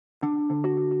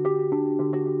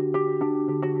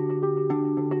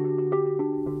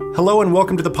Hello and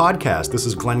welcome to the podcast. This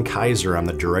is Glenn Kaiser. I'm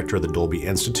the director of the Dolby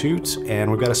Institute, and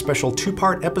we've got a special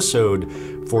two-part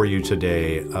episode for you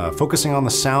today, focusing on the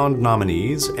sound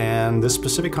nominees, and this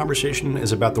specific conversation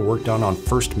is about the work done on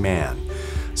First Man.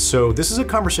 So this is a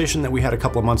conversation that we had a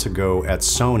couple of months ago at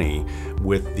Sony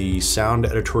with the sound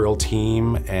editorial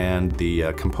team and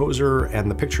the composer and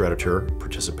the picture editor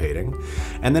participating.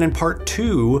 And then in part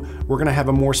two, we're gonna have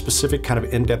a more specific kind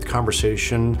of in-depth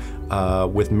conversation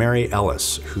with Mary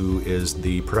Ellis, who is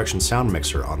the production sound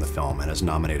mixer on the film and is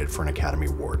nominated for an Academy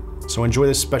Award. So enjoy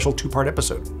this special two-part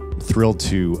episode. Thrilled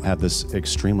to have this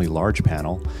extremely large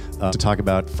panel to talk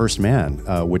about First Man,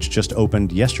 which just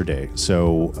opened yesterday.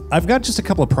 So I've got just a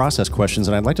couple of process questions,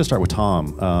 and I'd like to start with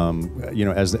Tom.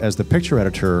 As the picture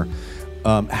editor,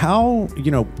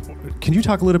 can you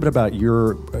talk a little bit about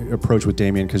your approach with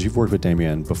Damien, because you've worked with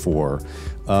Damien before.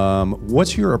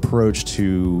 What's your approach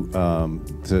to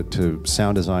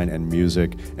sound design and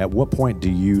music? At what point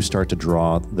do you start to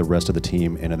draw the rest of the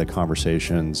team into the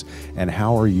conversations, and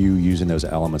how are you using those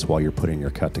elements while you're putting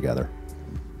your cut together?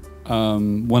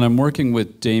 When I'm working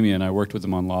with Damien, I worked with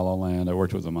him on La La Land, I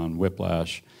worked with him on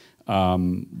Whiplash.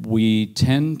 We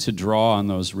tend to draw on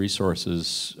those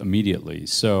resources immediately.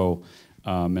 So,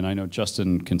 and I know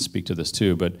Justin can speak to this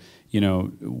too, but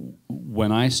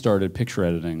when I started picture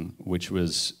editing, which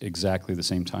was exactly the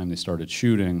same time they started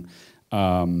shooting,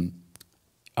 I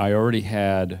already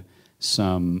had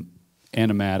some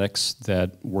animatics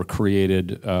that were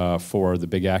created for the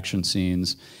big action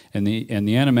scenes, and the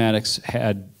animatics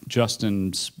had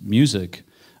Justin's music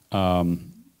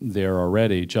there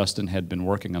already. Justin had been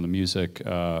working on the music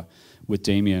with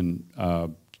Damien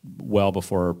well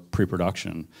before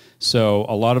pre-production. So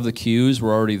a lot of the cues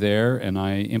were already there, and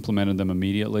I implemented them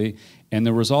immediately. And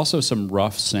there was also some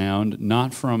rough sound,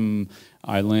 not from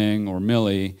Ai-Ling or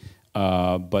Millie,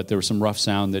 but there was some rough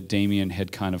sound that Damien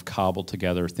had kind of cobbled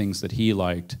together, things that he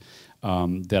liked,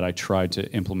 that I tried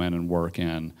to implement and work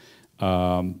in.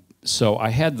 So I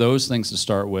had those things to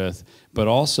start with, but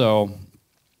also,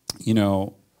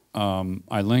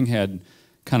 Ai-Ling had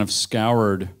kind of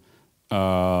scoured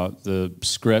the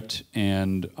script,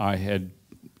 and I had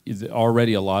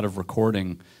already a lot of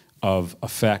recording of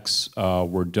effects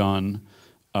were done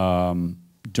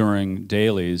during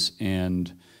dailies,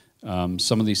 and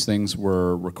some of these things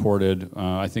were recorded.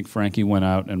 I think Frankie went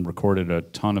out and recorded a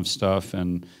ton of stuff,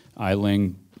 and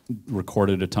Ai-Ling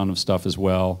recorded a ton of stuff as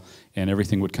well, and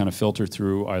everything would kind of filter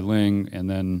through Ai-Ling, and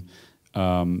then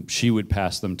she would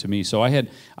pass them to me. So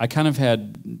I kind of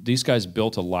had, these guys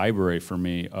built a library for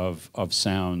me of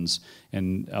sounds,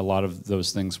 and a lot of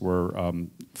those things were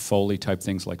Foley type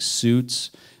things like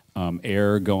suits,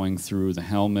 air going through the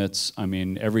helmets. I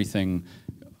mean, everything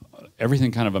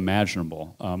kind of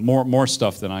imaginable. More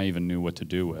stuff than I even knew what to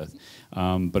do with.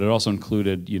 But it also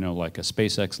included, like a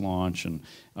SpaceX launch and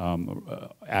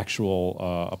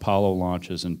actual Apollo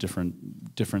launches and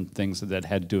different things that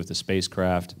had to do with the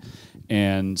spacecraft.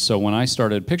 And so when I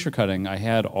started picture cutting, I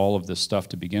had all of this stuff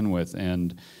to begin with,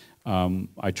 and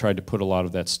I tried to put a lot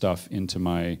of that stuff into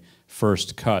my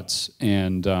first cuts.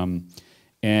 And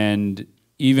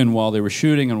even while they were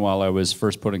shooting and while I was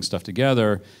first putting stuff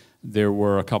together, there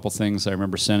were a couple things I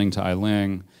remember sending to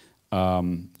Ai-Ling.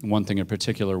 One thing in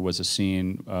particular was a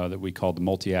scene that we called the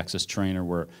multi-axis trainer,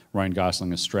 where Ryan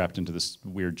Gosling is strapped into this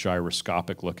weird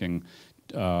gyroscopic-looking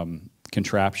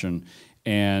contraption.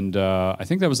 And I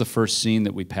think that was the first scene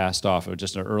that we passed off. It was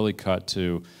just an early cut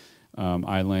to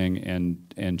Ai-Ling,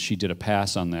 and she did a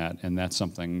pass on that, and that's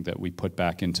something that we put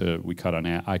back into,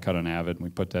 I cut on Avid, and we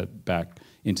put that back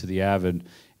into the Avid,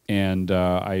 and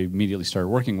I immediately started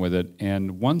working with it.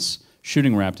 And once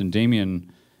shooting wrapped and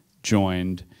Damien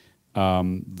joined,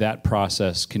 that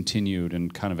process continued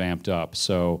and kind of amped up.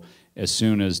 So as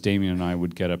soon as Damien and I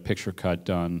would get a picture cut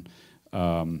done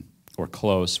or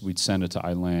close, we'd send it to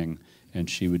Ai-Ling, and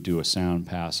she would do a sound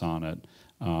pass on it.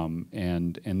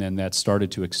 And then that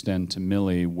started to extend to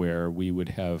Millie, where we would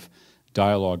have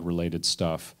dialogue-related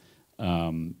stuff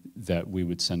that we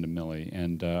would send to Millie.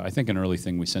 And I think an early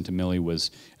thing we sent to Millie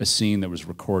was a scene that was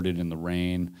recorded in the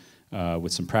rain,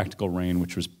 with some practical rain,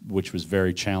 which was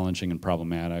very challenging and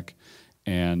problematic.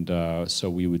 And so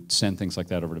we would send things like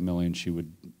that over to Millie, and she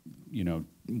would,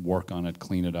 work on it,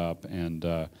 clean it up,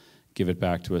 and give it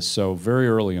back to us. So very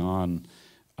early on,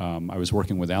 I was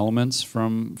working with elements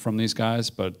from these guys,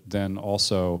 but then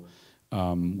also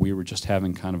we were just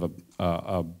having kind of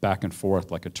a back and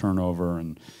forth, like a turnover,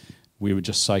 and we would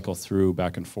just cycle through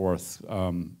back and forth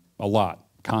a lot,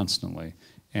 constantly.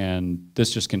 And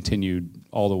this just continued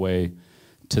all the way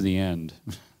to the end.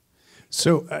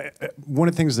 So one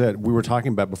of the things that we were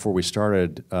talking about before we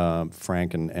started,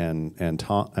 Frank and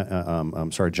Tom,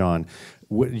 I'm sorry, John,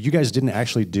 you guys didn't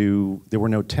actually do. There were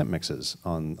no temp mixes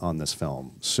on this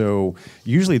film. So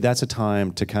usually that's a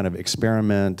time to kind of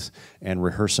experiment and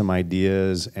rehearse some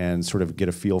ideas and sort of get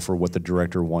a feel for what the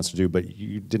director wants to do. But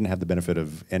you didn't have the benefit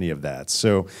of any of that.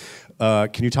 So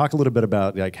can you talk a little bit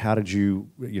about like how did you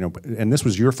and this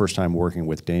was your first time working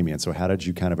with Damien. So how did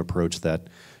you kind of approach that?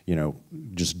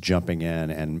 Just jumping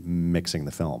in and mixing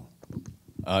the film.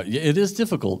 It is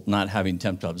difficult not having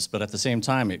temp dubs, but at the same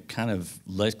time, it kind of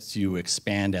lets you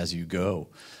expand as you go.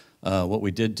 What we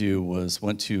did do was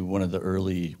went to one of the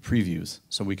early previews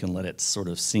so we can let it sort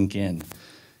of sink in.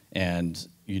 And,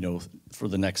 for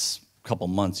the next couple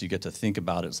months, you get to think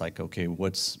about it. It's like, okay,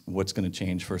 what's going to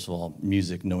change? First of all,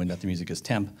 music, knowing that the music is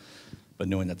temp, but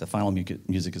knowing that the final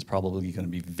music is probably going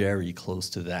to be very close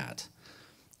to that.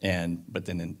 But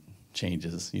then it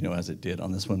changes, as it did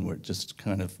on this one, where it just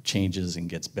kind of changes and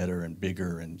gets better and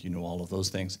bigger and, all of those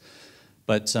things.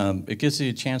 But it gives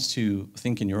you a chance to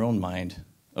think in your own mind,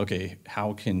 okay,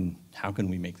 how can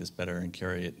we make this better and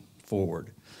carry it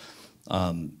forward?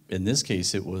 In this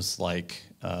case, it was like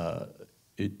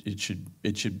it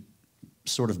should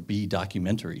sort of be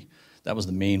documentary. That was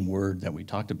the main word that we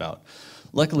talked about.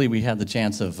 Luckily, we had the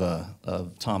chance of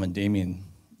Tom and Damien.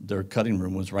 Their cutting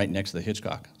room was right next to the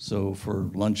Hitchcock. So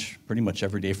for lunch, pretty much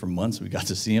every day for months, we got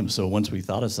to see him. So once we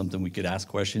thought of something, we could ask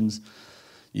questions,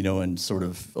 and sort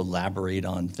of elaborate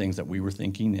on things that we were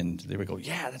thinking. And they would go,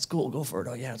 yeah, that's cool, go for it.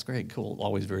 Oh, yeah, that's great, cool.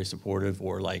 Always very supportive,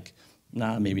 or like,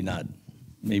 nah, maybe not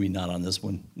on this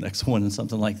one, next one, and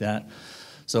something like that.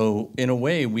 So in a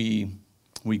way, we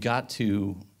got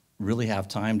to really have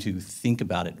time to think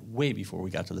about it way before we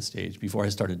got to the stage, before I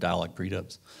started dialogue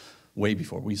pre-dubs. Way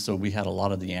before. So we had a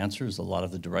lot of the answers, a lot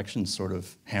of the directions sort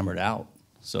of hammered out.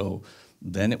 So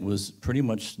then it was pretty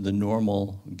much the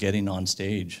normal getting on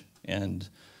stage and,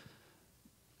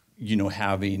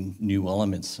 having new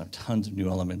elements, tons of new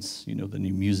elements. The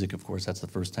new music, of course, that's the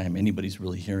first time anybody's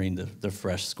really hearing the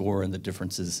fresh score and the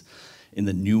differences in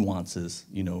the nuances,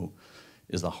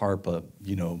 is the harp,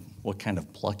 what kind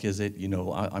of pluck is it?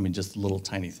 I mean, just little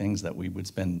tiny things that we would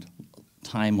spend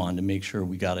time on to make sure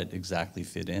we got it exactly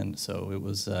fit in. So it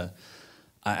was,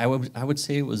 I would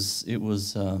say it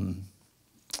was.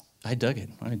 I dug it.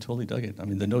 I totally dug it. I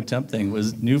mean, the no temp thing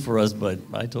was new for us, but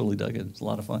I totally dug it. It's a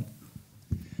lot of fun.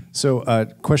 So,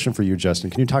 question for you, Justin.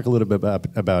 Can you talk a little bit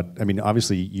about? I mean,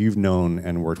 obviously, you've known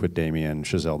and worked with Damien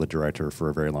Chazelle, the director, for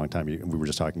a very long time. We were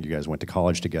just talking. You guys went to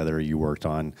college together. You worked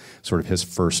on sort of his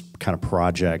first kind of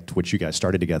project, which you guys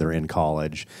started together in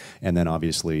college, and then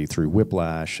obviously through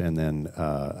Whiplash, and then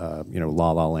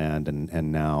La La Land,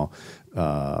 and now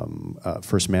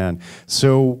First Man.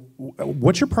 So,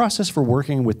 what's your process for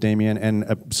working with Damien?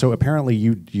 And so, apparently,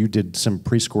 you did some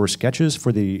pre-score sketches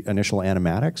for the initial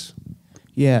animatics.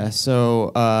 Yeah,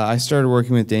 so I started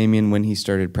working with Damien when he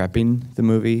started prepping the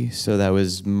movie, so that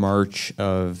was March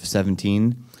of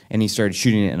 17, and he started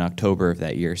shooting it in October of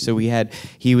that year. So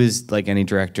he was, like any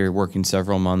director, working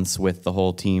several months with the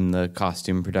whole team, the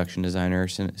costume, production designer,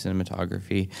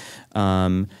 cinematography,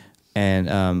 and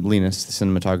Linus, the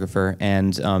cinematographer.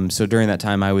 And so during that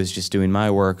time, I was just doing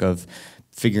my work of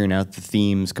figuring out the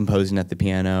themes, composing at the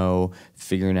piano,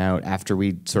 figuring out, after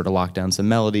we sort of locked down some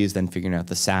melodies, then figuring out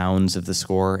the sounds of the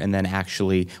score, and then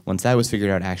actually, once that was figured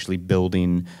out, actually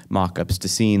building mock-ups to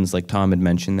scenes. Like Tom had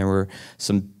mentioned, there were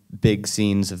some big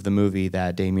scenes of the movie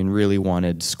that Damien really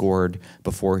wanted scored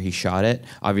before he shot it.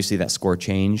 Obviously, that score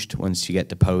changed once you get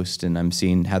to post, and I'm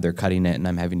seeing how they're cutting it, and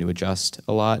I'm having to adjust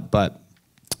a lot, but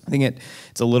I think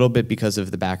it's a little bit because of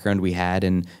the background we had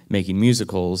in making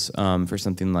musicals. For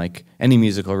something like any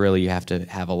musical, really, you have to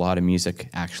have a lot of music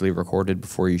actually recorded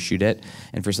before you shoot it.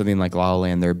 And for something like La La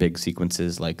Land, there are big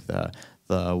sequences like the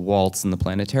waltz in the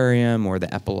planetarium or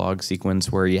the epilogue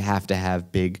sequence where you have to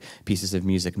have big pieces of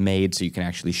music made so you can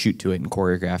actually shoot to it and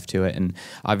choreograph to it. And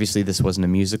obviously this wasn't a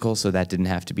musical, so that didn't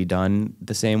have to be done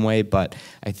the same way. But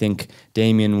I think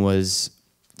Damien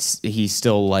he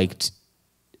still liked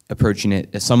approaching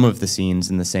it, some of the scenes,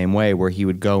 in the same way, where he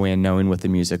would go in knowing what the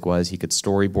music was. He could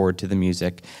storyboard to the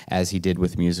music, as he did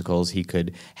with musicals. He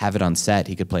could have it on set.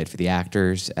 He could play it for the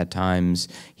actors at times.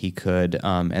 He could,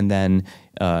 and then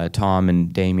Tom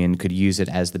and Damien could use it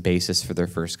as the basis for their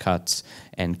first cuts,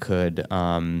 and could.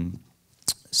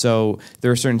 So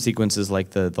there are certain sequences,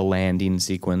 like the landing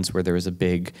sequence, where there was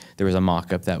a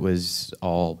mock-up that was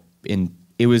all in.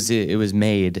 It was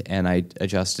made, and I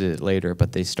adjusted it later,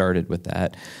 but they started with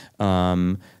that.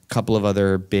 Couple of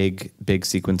other big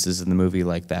sequences in the movie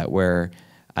like that, where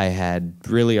I had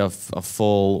really a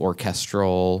full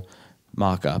orchestral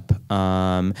mock-up.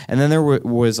 And then there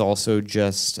was also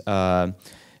just,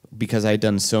 because I'd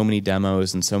done so many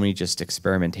demos and so many just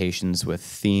experimentations with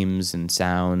themes and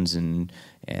sounds and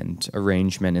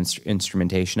arrangement,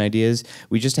 instrumentation ideas,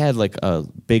 we just had like a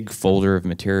big folder of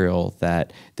material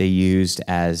that they used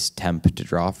as temp to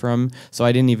draw from. So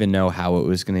I didn't even know how it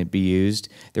was going to be used.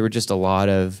 There were just a lot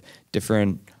of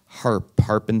different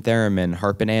harp and theremin,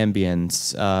 harp and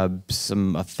ambience,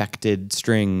 some affected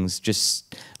strings,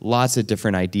 just lots of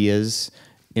different ideas,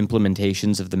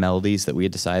 implementations of the melodies that we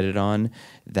had decided on,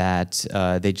 that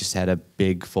they just had a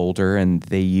big folder, and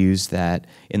they used that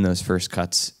in those first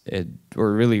cuts,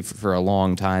 or really for a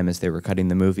long time as they were cutting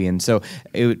the movie. And so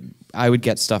I would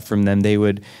get stuff from them. They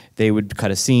would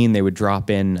cut a scene, they would drop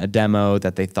in a demo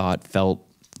that they thought felt,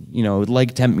 you know,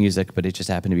 like temp music, but it just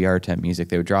happened to be our temp music.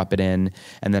 They would drop it in,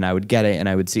 and then I would get it, and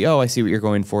I would see, oh, I see what you're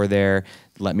going for there.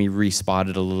 Let me respot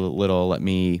it a little. Let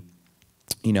me,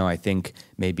 you know, I think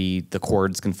maybe the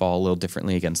chords can fall a little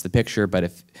differently against the picture, but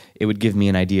if it would give me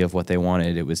an idea of what they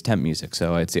wanted, it was temp music.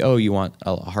 So I'd say, oh, you want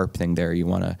a harp thing there, you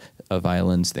want a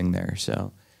violins thing there.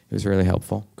 So it was really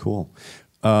helpful. Cool.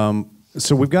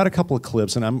 So we've got a couple of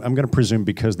clips, and I'm going to presume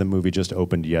because the movie just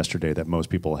opened yesterday that most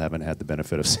people haven't had the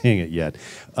benefit of seeing it yet.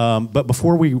 But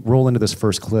before we roll into this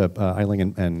first clip, Ai-Ling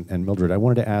and Mildred, I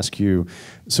wanted to ask you,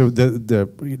 so the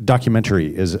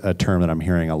documentary is a term that I'm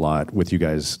hearing a lot with you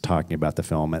guys talking about the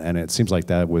film, and it seems like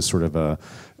that was sort of a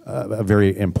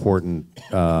very important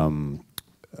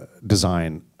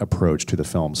design approach to the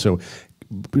film. So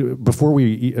before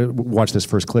we watch this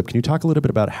first clip, can you talk a little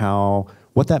bit about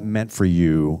what that meant for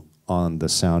you on the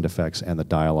sound effects and the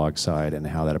dialogue side, and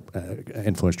how that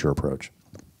influenced your approach?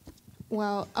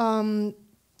 Well,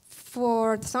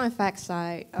 for the sound effects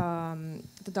side,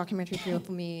 the documentary feel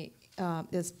for me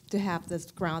is to have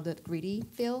this grounded, gritty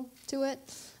feel to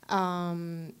it,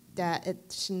 that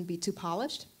it shouldn't be too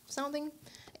polished sounding.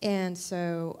 And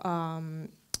so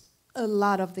a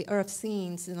lot of the Earth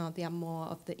scenes, you know, they are more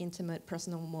of the intimate,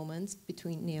 personal moments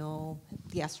between Neil,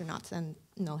 the astronauts, and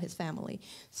his family.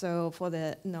 So for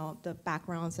the the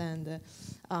backgrounds and the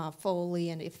Foley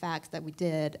and the effects that we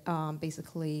did,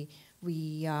 basically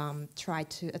we tried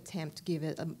to attempt to give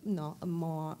it a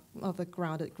more of a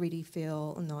grounded, gritty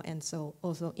feel, and so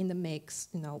also in the mix,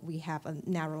 we have a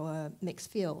narrower mix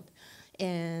field,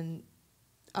 and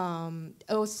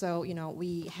also,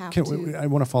 we have I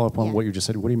want to follow up on what you just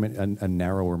said. What do you mean a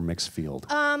narrower mix field?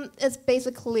 It's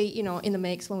basically, in the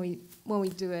mix when we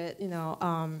do it,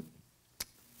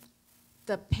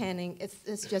 the panning,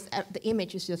 it's just the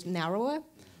image is just narrower,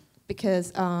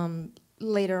 because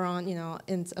later on,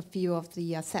 in a few of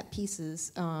the set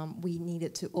pieces, we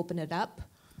needed to open it up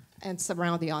and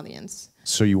surround the audience.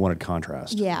 So you wanted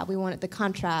contrast? Yeah, we wanted the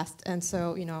contrast, and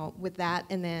so with that,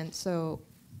 and then so.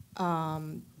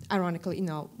 Ironically,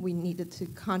 we needed to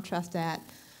contrast that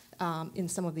in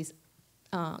some of these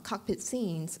cockpit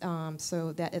scenes,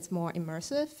 so that it's more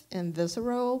immersive and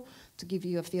visceral, to give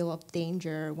you a feel of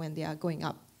danger when they are going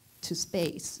up to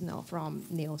space, from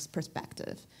Neil's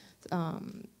perspective. For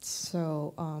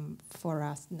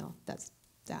us, that's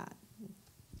that.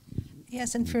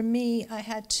 Yes, and for me, I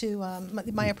had to,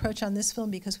 my approach on this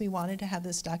film, because we wanted to have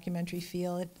this documentary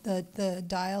feel, the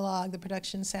dialogue, the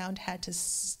production sound had to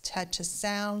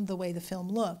sound the way the film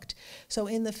looked. So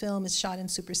in the film, it's shot in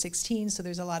Super 16, so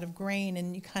there's a lot of grain,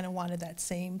 and you kind of wanted that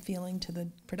same feeling to the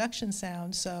production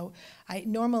sound. So I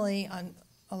normally, on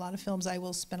a lot of films, I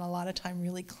will spend a lot of time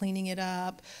really cleaning it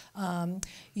up,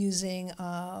 using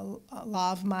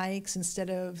lav mics instead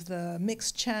of the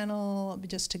mixed channel,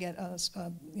 just to get a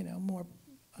more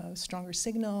stronger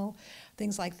signal,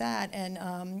 things like that.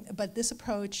 And but this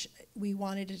approach, we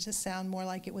wanted it to sound more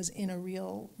like it was in a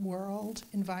real world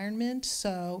environment.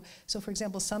 So for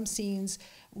example, some scenes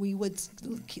we would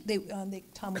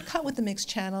Tom would cut with the mixed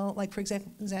channel, like for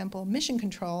example, Mission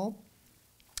Control.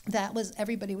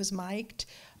 Everybody was mic'd.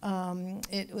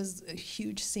 It was a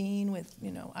huge scene with,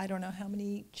 I don't know how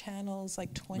many channels,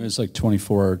 like 20. It was like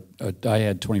 24, I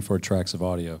had 24 tracks of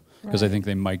audio, because I think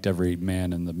they mic'd every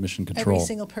man in the Mission Control. Every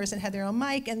single person had their own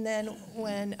mic, and then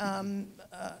when,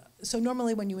 so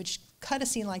normally when you would cut a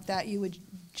scene like that, you would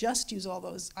just use all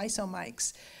those ISO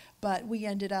mics, but we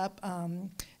ended up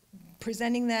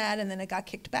presenting that, and then it got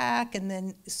kicked back, and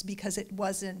then because it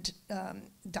wasn't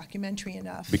documentary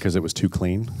enough. Because it was too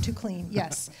clean? Too clean,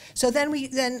 yes. So then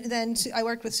I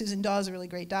worked with Susan Dawes, a really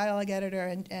great dialogue editor,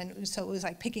 and so it was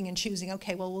like picking and choosing,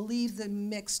 okay, well, we'll leave the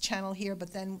mixed channel here,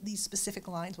 but then these specific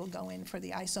lines will go in for the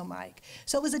ISO mic.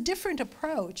 So it was a different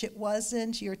approach. It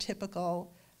wasn't your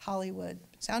typical Hollywood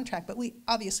soundtrack, but we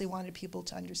obviously wanted people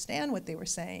to understand what they were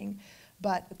saying.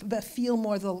 but feel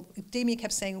more Damien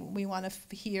kept saying we want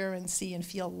to hear and see and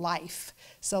feel life.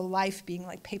 So life being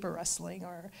like paper rustling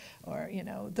or you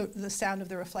know, the sound of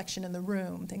the reflection in the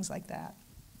room, things like that.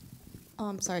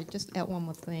 Sorry, just add one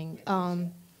more thing.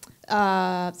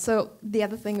 So the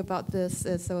other thing about this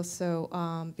is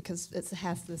also because it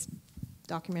has this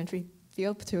documentary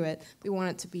feel to it, we want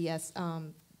it to be as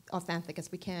authentic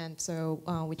as we can. So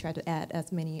we try to add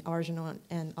as many original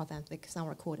and authentic sound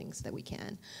recordings that we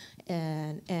can.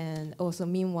 And also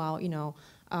meanwhile, you know,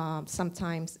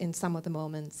 sometimes in some of the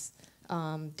moments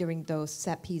during those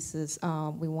set pieces,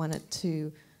 we wanted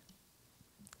to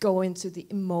go into the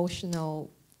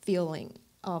emotional feeling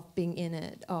of being in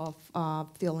it, of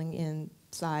feeling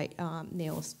inside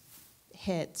Neil's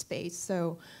head space.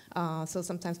 So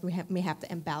sometimes we may have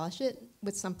to embellish it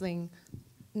with something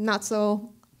not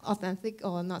so authentic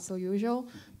or not so usual.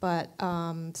 But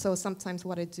so sometimes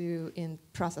what I do in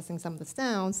processing some of the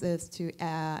sounds is to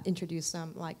introduce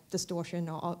some like distortion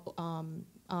or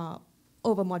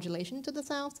over-modulation to the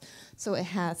sounds. So it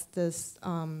has this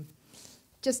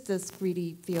just this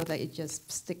gritty feel that it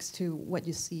just sticks to what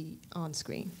you see on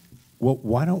screen. Well,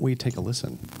 why don't we take a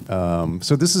listen?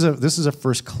 So this is a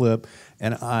first clip,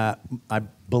 and I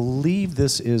believe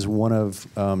this is one of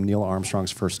Neil Armstrong's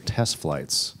first test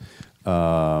flights,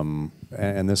 and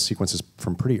this sequence is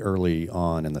from pretty early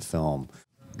on in the film.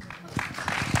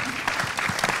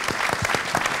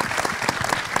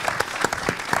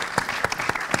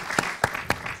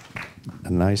 A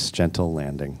nice, gentle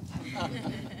landing.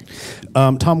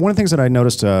 Tom, one of the things that I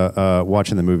noticed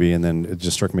watching the movie, and then it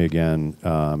just struck me again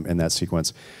in that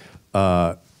sequence,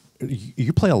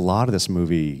 you play a lot of this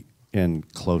movie in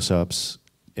close-ups.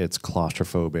 It's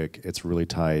claustrophobic. It's really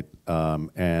tight,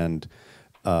 and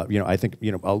you know, I think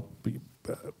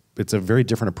it's a very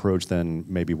different approach than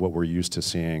maybe what we're used to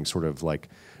seeing, sort of like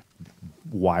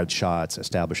wide shots,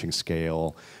 establishing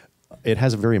scale. It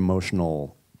has a very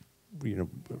emotional,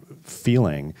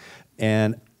 feeling,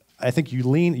 and I think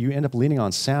you end up leaning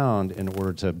on sound in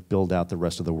order to build out the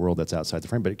rest of the world that's outside the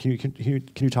frame. But can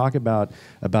you talk about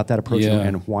that approach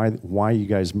and why you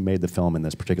guys made the film in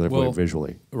this particular way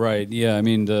visually? Right. Yeah. I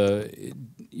mean,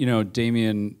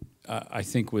 Damien, I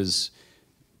think was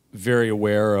very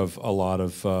aware of a lot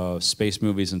of space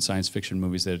movies and science fiction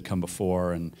movies that had come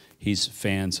before, and he's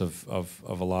fans of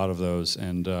a lot of those.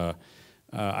 And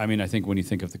I mean, I think when you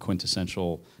think of the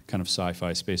quintessential kind of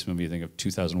sci-fi space movie, you think of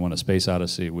 2001: A Space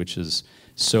Odyssey, which is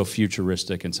so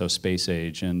futuristic and so space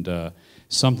age. And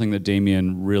something that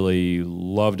Damien really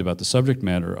loved about the subject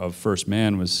matter of First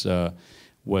Man was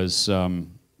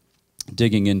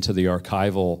digging into the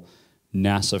archival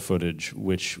NASA footage,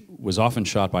 which was often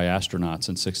shot by astronauts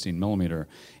in 16mm,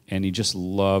 and he just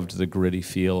loved the gritty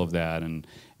feel of that,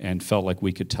 and felt like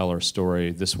we could tell our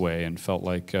story this way, and felt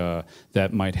like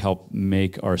that might help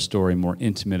make our story more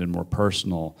intimate and more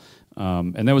personal.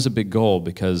 And that was a big goal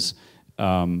because,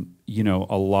 a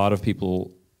lot of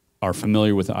people are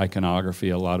familiar with the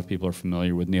iconography. A lot of people are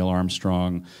familiar with Neil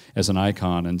Armstrong as an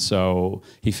icon, and so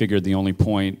he figured the only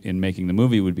point in making the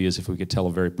movie would be as if we could tell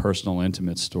a very personal,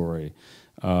 intimate story.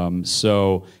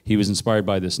 So he was inspired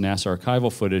by this NASA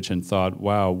archival footage and thought,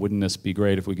 wow, wouldn't this be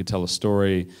great if we could tell a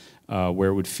story where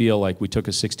it would feel like we took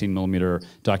a 16mm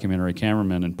documentary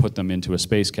cameraman and put them into a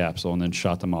space capsule and then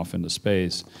shot them off into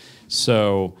space.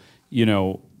 So, in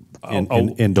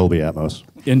Dolby Atmos.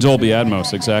 In Dolby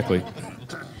Atmos, exactly.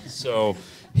 So,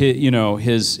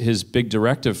 his big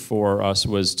directive for us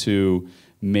was to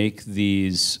make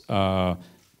these,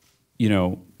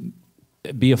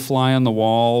 be a fly on the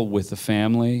wall with the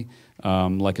family,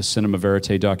 like a cinema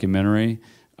verite documentary,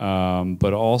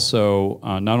 but also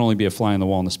not only be a fly on the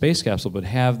wall in the space capsule, but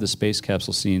have the space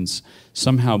capsule scenes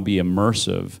somehow be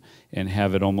immersive and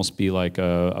have it almost be like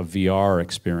a VR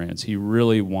experience. He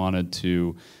really wanted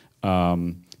to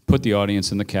put the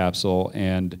audience in the capsule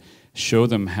and show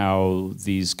them how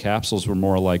these capsules were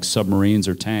more like submarines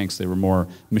or tanks. They were more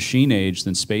machine age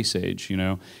than space age,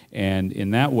 and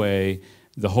in that way,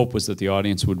 the hope was that the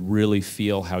audience would really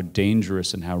feel how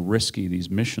dangerous and how risky these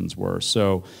missions were.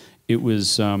 So it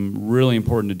was really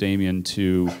important to Damien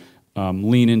to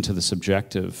lean into the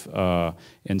subjective.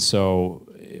 And so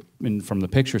from the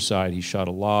picture side, he shot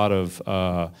a lot of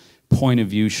point of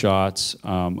view shots,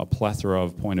 a plethora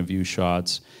of point of view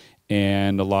shots,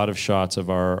 and a lot of shots of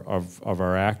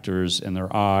our actors and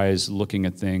their eyes looking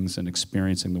at things and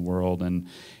experiencing the world.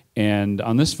 And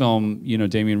on this film,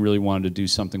 Damien really wanted to do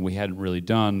something we hadn't really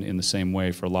done in the same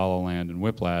way for La La Land and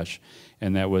Whiplash,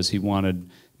 and that was he wanted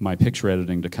my picture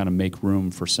editing to kind of make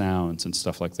room for sounds and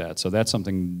stuff like that. So that's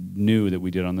something new that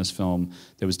we did on this film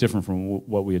that was different from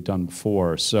what we had done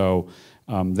before. So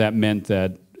That meant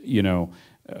that, you know,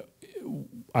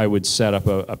 I would set up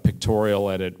a pictorial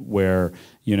edit where,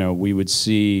 you know, we would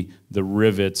see the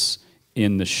rivets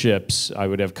in the ships. I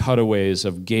would have cutaways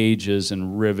of gauges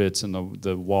and rivets in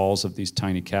the walls of these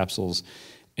tiny capsules,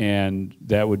 and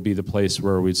that would be the place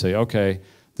where we'd say, okay,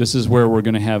 this is where we're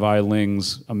going to have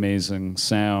Ai-Ling's amazing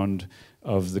sound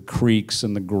of the creaks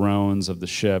and the groans of the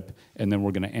ship, and then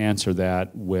we're going to answer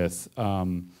that with,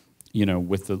 you know,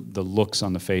 with the looks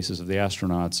on the faces of the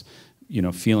astronauts, you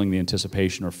know, feeling the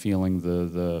anticipation or feeling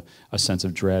a sense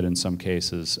of dread in some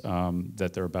cases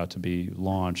that they're about to be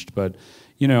launched. But,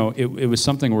 you know, it was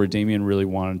something where Damien really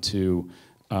wanted to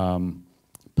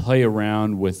play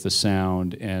around with the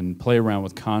sound and play around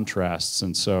with contrasts.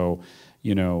 And so,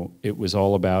 you know, it was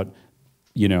all about,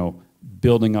 you know,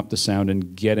 building up the sound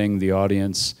and getting the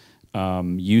audience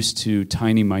used to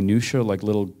tiny minutia, like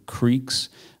little creaks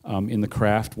in the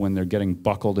craft when they're getting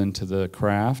buckled into the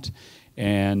craft.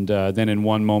 And then in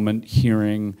one moment,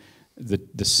 hearing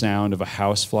the sound of a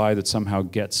housefly that somehow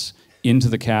gets into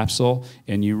the capsule,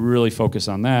 and you really focus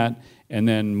on that. And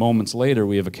then moments later,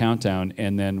 we have a countdown,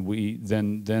 and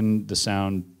then the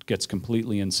sound gets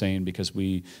completely insane because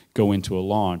we go into a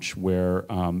launch where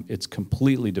it's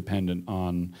completely dependent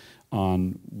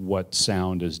on what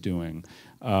sound is doing.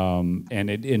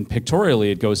 And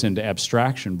pictorially, it goes into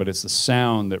abstraction, but it's the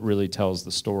sound that really tells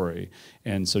the story.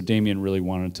 And so Damien really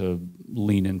wanted to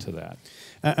lean into that.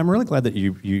 I'm really glad that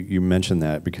you mentioned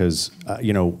that because,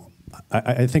 you know,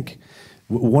 I think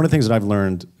one of the things that I've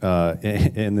learned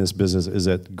in this business is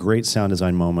that great sound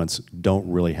design moments don't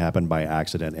really happen by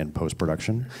accident in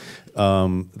post-production.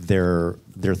 They're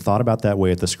thought about that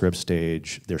way at the script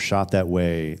stage. They're shot that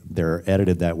way. They're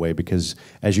edited that way because,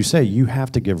 as you say, you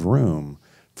have to give room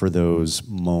for those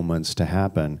moments to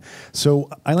happen. So,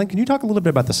 Ai-Ling, can you talk a little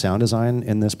bit about the sound design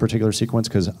in this particular sequence?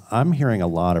 Because I'm hearing a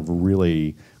lot of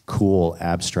really cool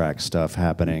abstract stuff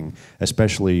happening,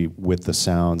 especially with the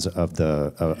sounds of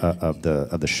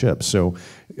the ship. So,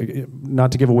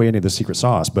 not to give away any of the secret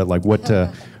sauce, but like what?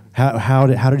 How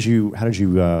did you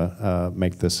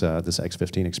make this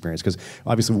X-15 experience? Because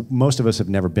obviously most of us have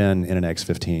never been in an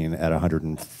X-15 at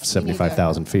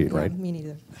 175,000 feet, yeah, right? Me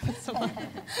neither.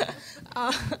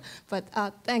 But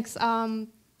thanks.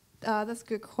 That's a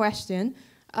good question.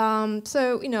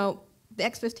 So, you know, the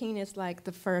X-15 is like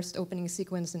the first opening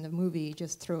sequence in the movie,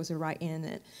 just throws it right in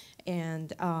it.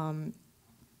 And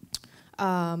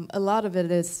a lot of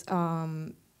it is,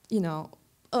 you know,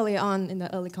 early on in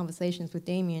the early conversations with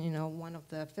Damien, you know, one of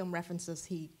the film references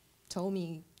he told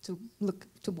me to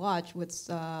watch was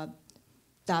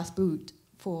Das Boot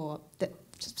for the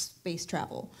space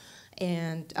travel.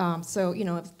 And so, you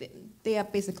know, they are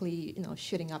basically, you know,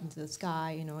 shooting up into the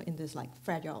sky, you know, in this like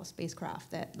fragile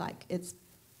spacecraft that like it's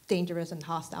dangerous and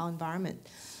hostile environment.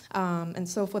 And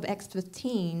so for the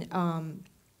X-15,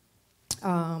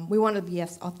 we wanted to be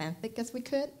as authentic as we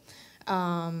could.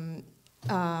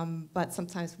 But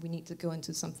sometimes we need to go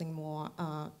into something more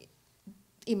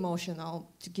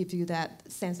emotional to give you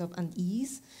that sense of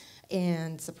unease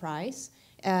and surprise.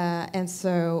 And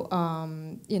so,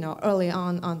 you know, early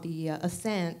on the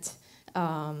ascent,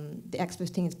 the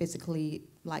X-15 is basically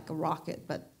like a rocket,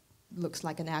 but looks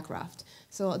like an aircraft.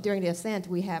 So during the ascent,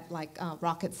 we have like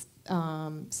rockets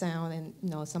sound and, you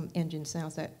know, some engine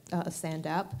sounds that ascend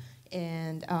up.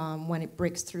 And when it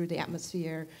breaks through the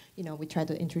atmosphere, you know, we try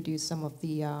to introduce some of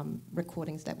the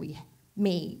recordings that we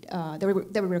made, that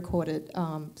were recorded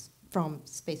from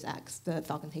SpaceX, the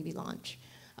Falcon Heavy launch,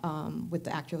 with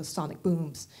the actual sonic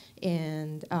booms.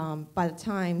 And by the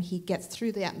time he gets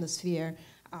through the atmosphere,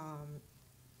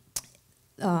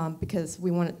 because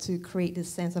we wanted to create this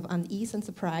sense of unease and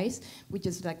surprise, we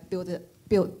just like built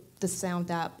the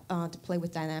sound up to play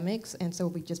with dynamics, and so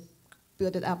we just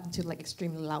build it up into like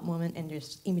extremely loud moment and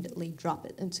just immediately drop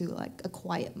it into like a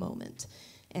quiet moment.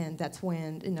 And that's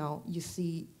when, you know, you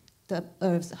see the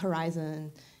Earth's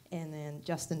horizon and then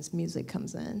Justin's music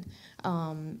comes in.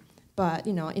 But,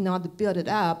 you know, in order to build it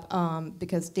up,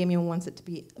 because Damien wants it to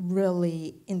be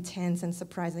really intense and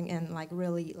surprising and like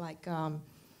really like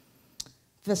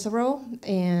visceral,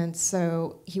 and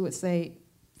so he would say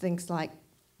things like,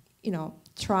 you know,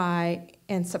 try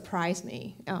and surprise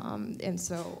me. And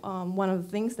so one of the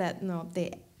things that, you know,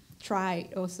 they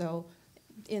tried also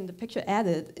in the picture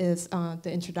edit is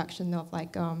the introduction of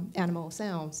like animal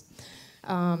sounds.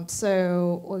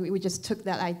 So we just took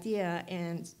that idea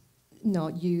and, you know,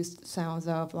 used sounds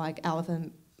of like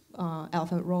elephant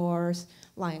roars,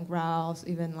 lion growls,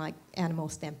 even like animal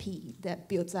stampede that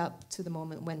builds up to the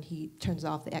moment when he turns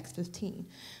off the X-15.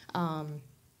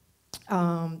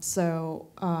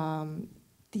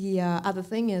 The other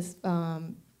thing is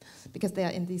because they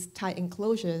are in these tight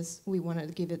enclosures, we wanted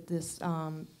to give it this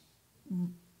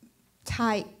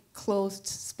tight, closed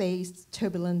space,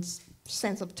 turbulence,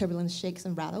 sense of turbulence, shakes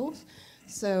and rattles.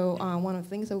 So one of the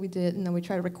things that we did, we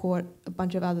tried to record a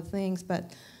bunch of other things,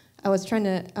 but I was trying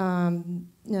to,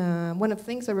 one of the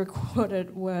things I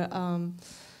recorded were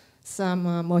some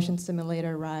motion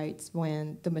simulator rides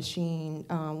when the machine,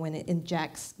 when it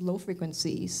injects low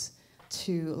frequencies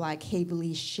to like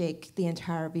heavily shake the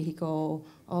entire vehicle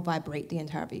or vibrate the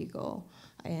entire vehicle.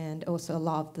 And also a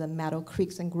lot of the metal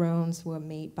creaks and groans were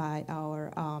made by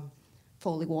our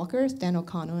Foley walkers, Dan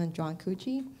O'Connell and John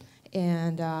Cucci.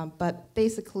 And but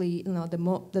basically,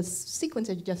 the sequence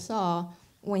that you just saw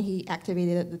when he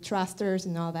activated the thrusters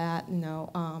and all that,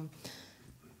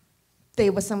 they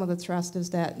were some of the thrusters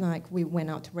that like we went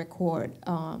out to record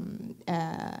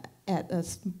at a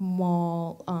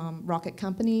small rocket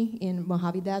company in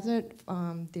Mojave Desert.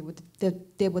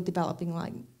 They were developing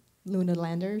like lunar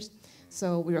landers,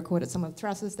 so we recorded some of the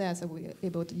thrusters there, so we were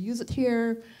able to use it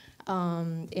here.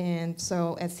 And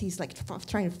so as he's like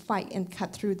trying to fight and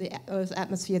cut through the Earth's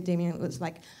atmosphere, Damien was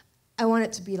like, I want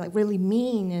it to be like really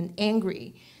mean and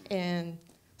angry. And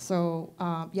so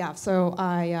so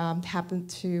I happened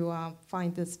to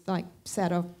find this like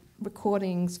set of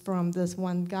recordings from this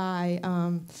one guy.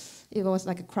 It was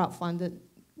like a crowdfunded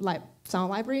like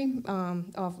sound library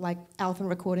of like elephant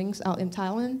recordings out in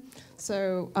Thailand.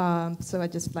 So so I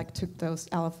just like took those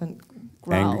elephant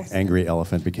growls. Angry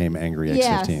elephant became angry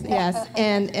X15. Yes,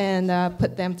 and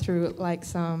put them through like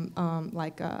some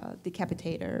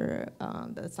decapitator,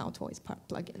 the sound toys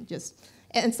plugin, just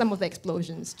and some of the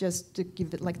explosions, just to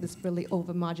give it like this really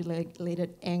overmodulated,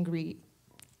 angry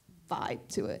vibe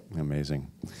to it. Amazing.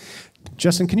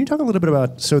 Justin, can you talk a little bit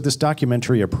about this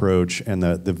documentary approach and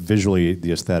the visually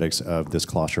the aesthetics of this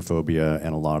claustrophobia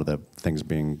and a lot of the things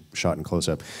being shot in close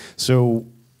up. So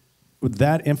with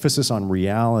that emphasis on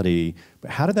reality,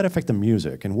 how did that affect the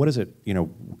music? And what is it,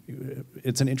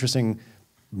 it's an interesting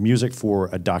music for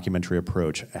a documentary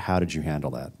approach. How did you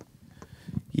handle that?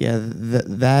 Yeah,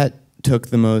 that took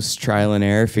the most trial and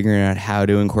error, figuring out how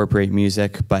to incorporate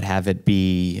music, but have it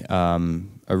be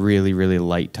a really, really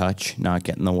light touch, not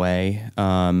get in the way.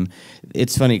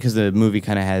 It's funny because the movie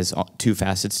kind of has two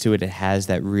facets to it. It has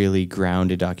that really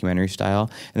grounded documentary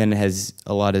style, and then it has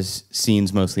a lot of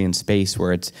scenes, mostly in space,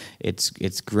 where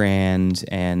it's grand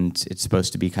and it's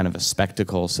supposed to be kind of a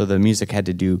spectacle. So the music had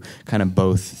to do kind of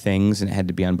both things, and it had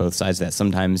to be on both sides of that.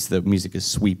 Sometimes the music is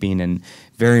sweeping and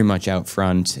very much out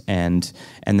front, and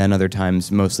then other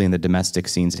times, mostly in the domestic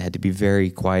scenes, it had to be very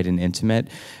quiet and intimate.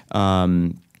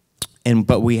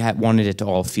 But we wanted it to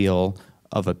all feel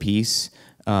of a piece,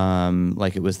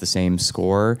 like it was the same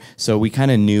score. So we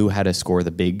kind of knew how to score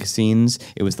the big scenes.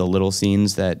 It was the little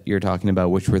scenes that you're talking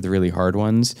about, which were the really hard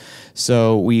ones.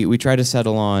 So we tried to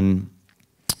settle on.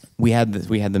 We had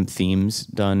them themes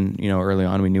done, early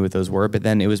on. We knew what those were, but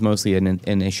then it was mostly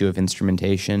an issue of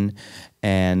instrumentation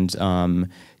and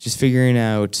just figuring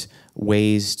out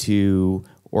ways to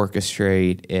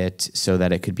orchestrate it so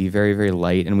that it could be very, very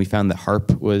light. And we found that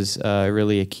harp was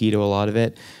really a key to a lot of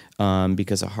it,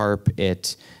 because a harp,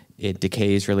 it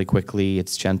decays really quickly.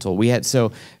 It's gentle.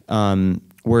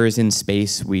 Whereas in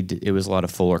space, it was a lot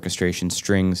of full orchestration,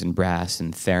 strings and brass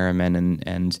and theremin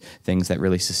and things that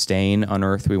really sustain. On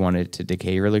Earth, we wanted it to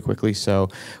decay really quickly. So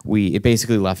it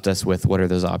basically left us with, what are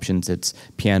those options? It's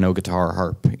piano, guitar,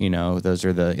 harp. Those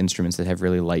are the instruments that have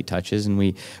really light touches. And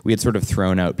we had sort of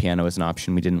thrown out piano as an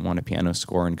option. We didn't want a piano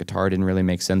score, and guitar didn't really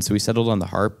make sense. So we settled on the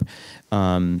harp.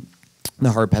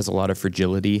 The harp has a lot of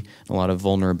fragility, a lot of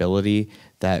vulnerability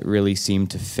that really seemed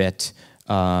to fit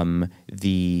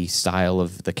the style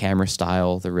of the camera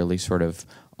style, the really sort of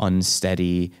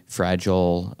unsteady,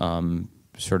 fragile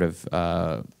sort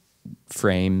of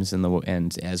frames,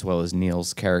 and as well as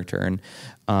Neil's character,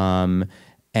 and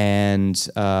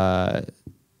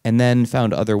then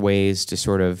found other ways to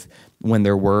sort of, when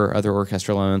there were other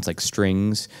orchestral elements like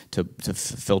strings, to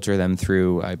filter them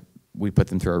through. We put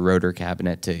them through a rotor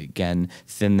cabinet to, again,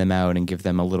 thin them out and give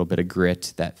them a little bit of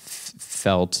grit that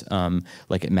felt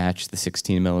like it matched the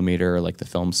 16 millimeter, or like the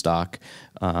film stock,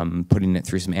 putting it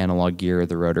through some analog gear,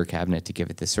 the rotor cabinet, to give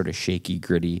it this sort of shaky,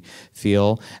 gritty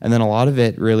feel. And then a lot of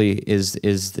it really is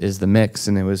the mix,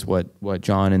 and it was what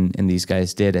John and these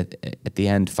guys did at the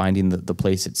end, finding the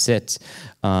place it sits.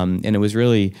 And it was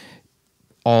really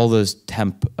all those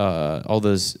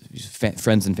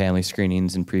friends and family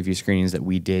screenings and preview screenings that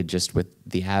we did just with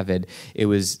the Avid. It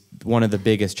was one of the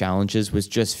biggest challenges was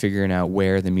just figuring out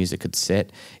where the music could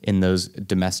sit in those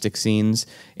domestic scenes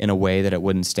in a way that it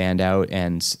wouldn't stand out.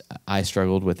 And I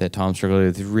struggled with it. Tom struggled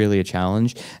with it. It was really a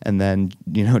challenge. And then,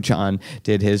 you know, John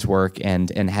did his work and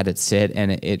had it sit,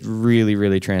 and it really,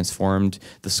 really transformed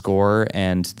the score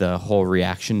and the whole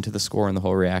reaction to the score and the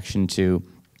whole reaction to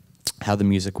how the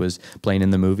music was playing in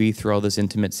the movie through all those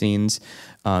intimate scenes,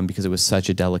 because it was such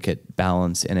a delicate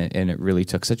balance, and it really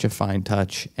took such a fine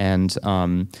touch, and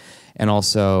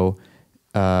also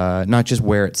not just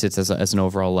where it sits as an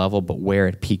overall level, but where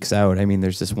it peaks out. I mean,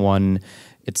 there's this one,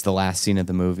 it's the last scene of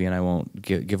the movie, and I won't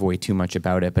give away too much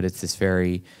about it, but it's this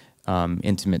very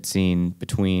intimate scene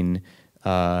between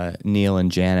Neil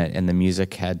and Janet, and the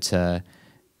music had to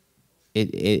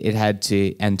it had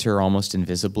to enter almost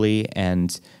invisibly,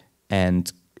 and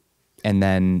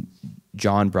then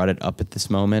John brought it up at this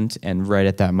moment, and right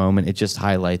at that moment, it just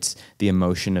highlights the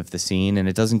emotion of the scene, and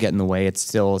it doesn't get in the way. It's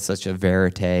still such a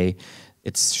verite.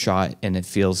 It's shot, and it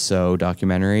feels so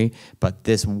documentary, but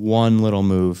this one little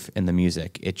move in the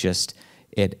music,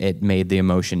 it made the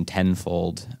emotion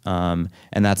tenfold, and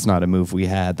that's not a move we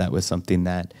had. That was something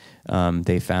that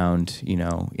they found, you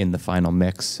know, in the final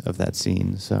mix of that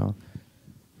scene. So,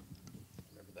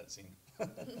 Remember that scene?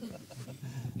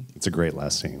 It's a great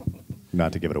last scene.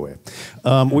 Not to give it away.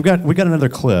 We got another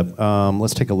clip.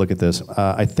 Let's take a look at this.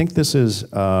 I think this is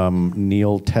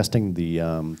Neil testing the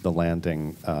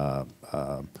landing, the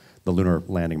lunar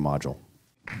landing module.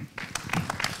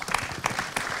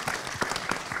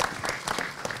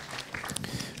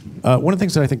 One of the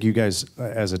things that I think you guys,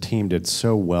 as a team, did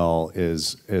so well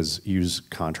is use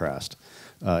contrast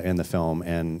in the film,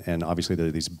 and obviously there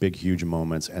are these big, huge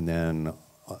moments, and then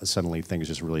suddenly things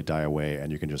just really die away, and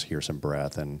you can just hear some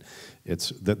breath, and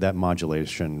it's that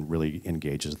modulation really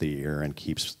engages the ear and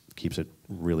keeps it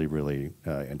really, really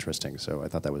interesting. So I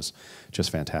thought that was just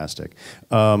fantastic.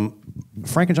 Frank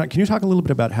and John, can you talk a little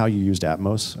bit about how you used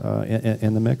Atmos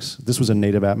in the mix? This was a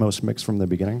native Atmos mix from the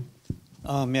beginning?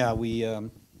 Yeah, we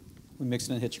mixed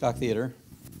in Hitchcock Theater.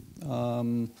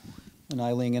 When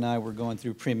Ai-Ling and I were going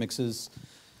through premixes,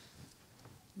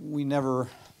 we never,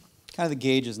 kind of the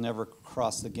gauges never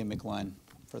crossed the gimmick line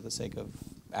for the sake of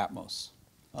Atmos.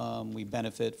 We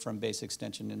benefit from bass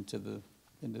extension into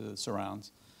the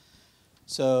surrounds.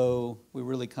 So we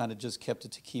really kind of just kept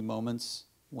it to key moments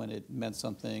when it meant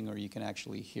something or you can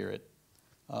actually hear it.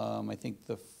 I think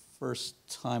the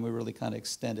first time we really kind of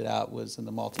extended out was in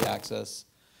the multi-access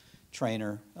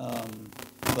trainer.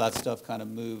 So that stuff kind of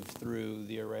moved through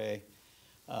the array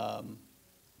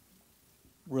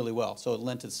really well. So it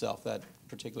lent itself, that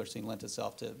particular scene lent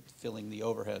itself to filling the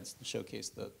overheads to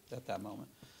showcase at that moment.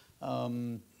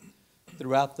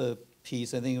 Throughout the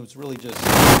piece, I think it was really just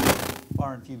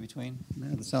far and few between.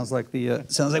 Man, it sounds like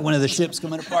sounds like one of the ships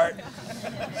coming apart.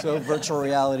 So virtual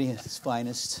reality at its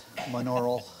finest,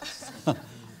 monaural.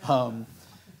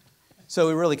 So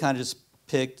we really kind of just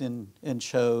picked and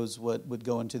chose what would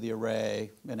go into the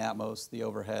array in Atmos, the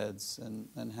overheads,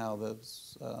 and how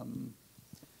those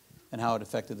and how it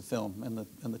affected the film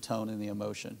and the tone and the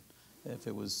emotion. If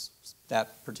it was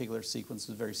that particular sequence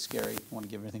was very scary, I don't want to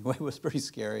give anything away, it was pretty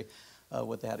scary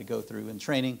what they had to go through in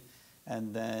training.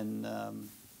 And then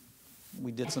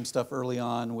we did some stuff early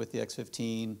on with the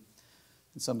X15 and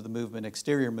some of the movement,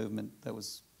 exterior movement that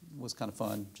was kind of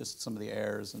fun, just some of the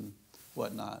airs and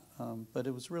whatnot. But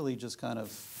it was really just kind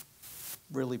of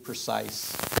really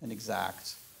precise and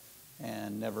exact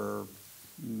and never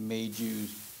made you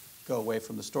go away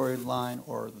from the storyline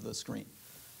or the screen.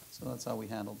 So that's how we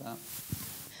handled that.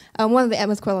 One of the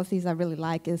Atmos qualities I really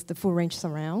like is the full range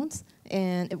surrounds,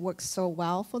 and it works so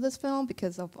well for this film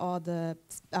because of all the,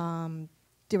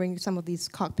 during some of these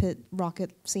cockpit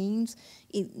rocket scenes,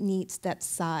 it needs that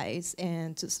size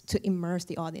and to immerse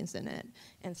the audience in it.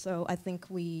 And so I think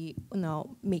we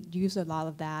make use of a lot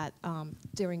of that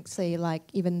during, say, like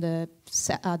even the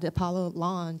Apollo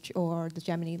launch or the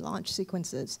Gemini launch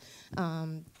sequences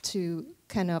to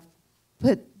kind of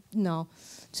put,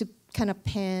 to kind of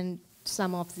pan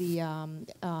some of the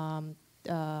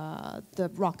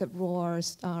rocket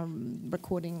roars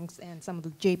recordings and some of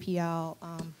the JPL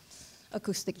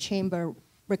acoustic chamber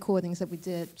recordings that we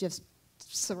did, just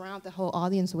surround the whole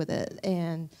audience with it,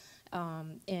 and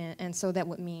so that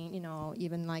would mean,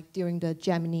 even like during the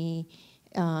Gemini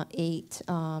 8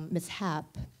 mishap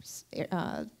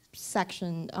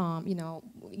section,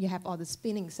 you have all the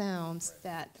spinning sounds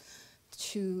that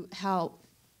to help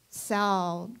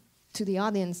sell to the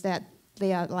audience that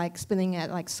they are like spinning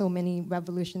at like so many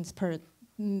revolutions per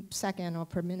second or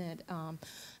per minute.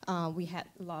 We had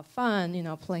a lot of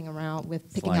fun, playing around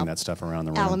with picking Flying up that stuff around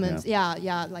the room. elements.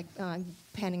 Yeah, like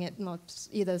panning it,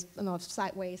 either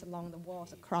sideways along the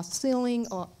walls, across the ceiling,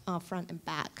 or front and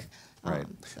back. Right,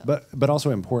 So. but also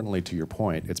importantly, to your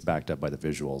point, it's backed up by the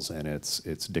visuals, and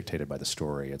it's dictated by the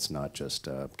story. It's not just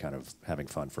kind of having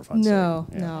fun for fun's sake. No.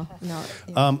 Yeah.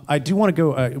 I do want to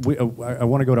go. I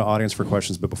want to go to audience for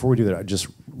questions, but before we do that, just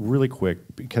really quick,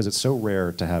 because it's so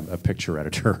rare to have a picture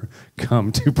editor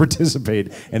come to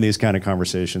participate in these kind of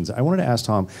conversations. I wanted to ask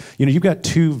Tom. You've got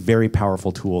two very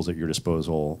powerful tools at your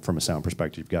disposal from a sound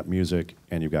perspective. You've got music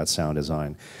and you've got sound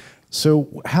design.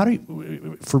 So how do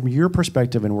you, from your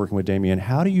perspective in working with Damien,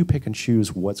 how do you pick and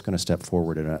choose what's going to step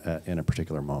forward in a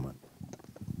particular moment?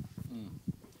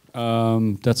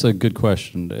 That's a good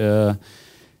question.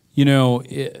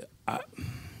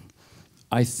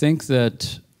 I think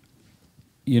that,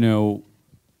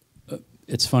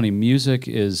 it's funny, music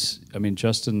is,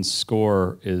 Justin's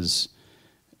score is,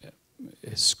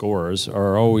 his scores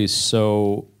are always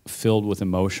so filled with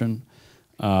emotion.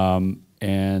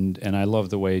 And I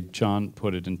love the way John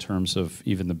put it in terms of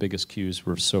even the biggest cues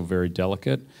were so very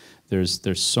delicate. There's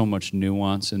so much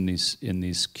nuance in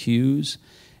these cues,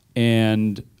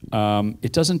 and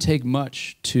it doesn't take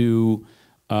much to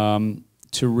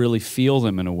really feel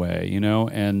them in a way,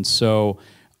 And so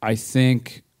I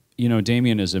think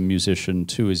Damien is a musician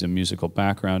too. He's a musical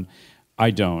background. I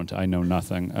don't. I know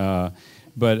nothing.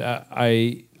 But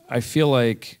I feel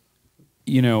like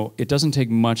it doesn't take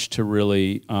much to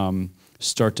really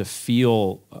start to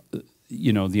feel,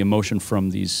 the emotion from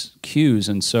these cues,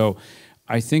 and so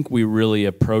I think we really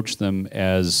approach them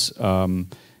as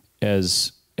elements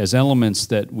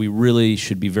that we really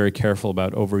should be very careful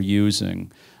about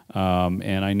overusing.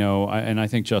 And I know, and I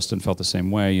think Justin felt the same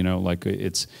way.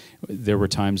 There were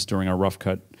times during our rough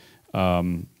cut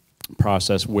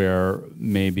process where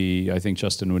maybe I think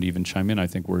Justin would even chime in. I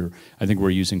think we're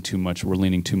using too much. We're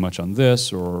leaning too much on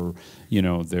this, or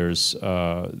there's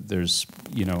I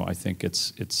think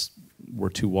it's we're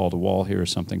too wall to wall here or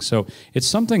something. So it's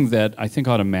something that I think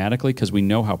automatically, because we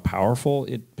know how powerful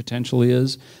it potentially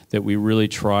is, that we really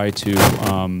try to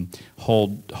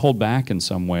hold back in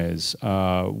some ways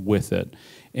with it.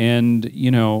 And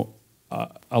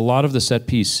a lot of the set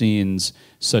piece scenes,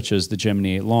 such as the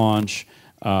Gemini 8 launch.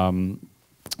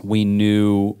 We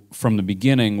knew from the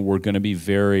beginning we're going to be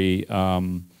very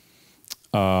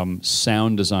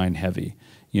sound design heavy.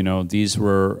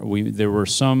 There were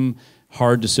some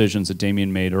hard decisions that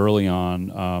Damien made early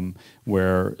on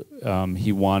where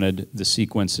he wanted the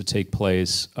sequence to take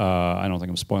place. I don't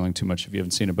think I'm spoiling too much if you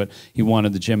haven't seen it, but he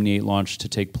wanted the Gemini 8 launch to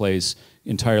take place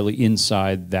entirely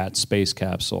inside that space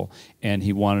capsule, and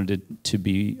he wanted it to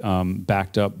be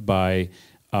backed up by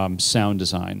sound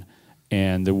design.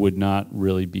 And there would not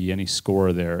really be any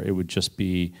score there. It would just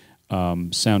be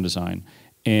sound design.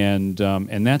 And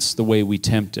that's the way we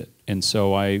tempt it. And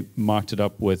so I mocked it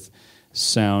up with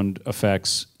sound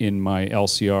effects in my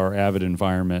LCR Avid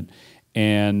environment.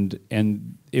 And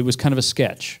it was kind of a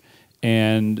sketch.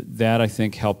 And that, I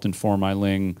think, helped inform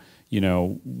Ai-Ling,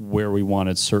 where we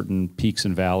wanted certain peaks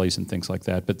and valleys and things like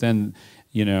that. But then,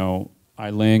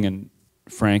 Ai-Ling and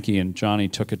Frankie and Johnny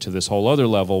took it to this whole other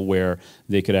level where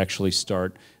they could actually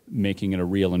start making it a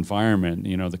real environment.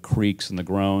 The creaks and the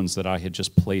groans that I had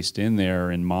just placed in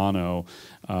there in mono,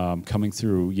 coming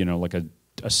through, like a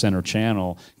center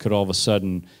channel, could all of a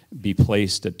sudden be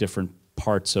placed at different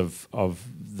parts of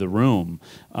the room,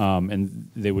 and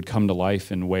they would come to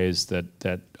life in ways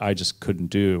that I just couldn't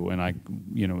do, and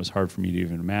it was hard for me to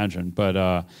even imagine. But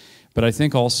I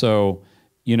think also,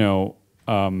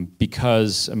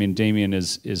 because Damien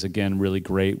is again really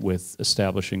great with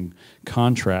establishing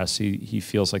contrast. He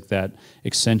feels like that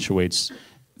accentuates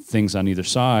things on either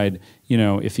side.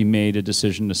 If he made a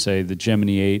decision to say the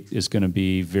Gemini 8 is going to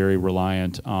be very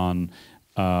reliant on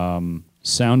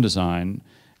sound design,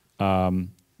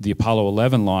 the Apollo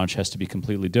 11 launch has to be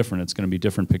completely different. It's going to be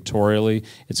different pictorially.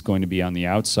 It's going to be on the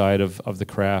outside of the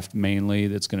craft mainly.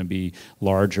 It's going to be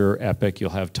larger, epic.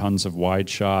 You'll have tons of wide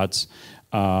shots.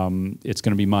 It's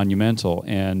going to be monumental,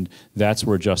 and that's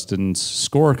where Justin's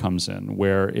score comes in,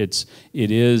 where it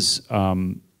is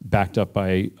backed up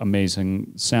by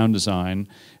amazing sound design,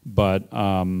 but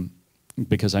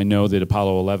because I know that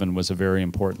Apollo 11 was a very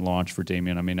important launch for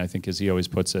Damien. I think, as he always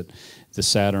puts it, the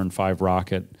Saturn V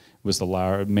rocket was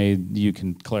you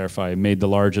can clarify, made the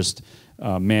largest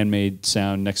man-made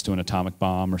sound next to an atomic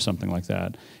bomb or something like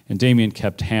that. And Damien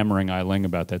kept hammering Ai-Ling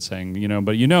about that, saying,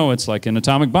 but it's like an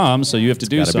atomic bomb, so you have to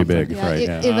do something. Be big,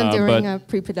 right? Even during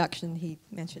pre-production, he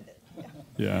mentioned it.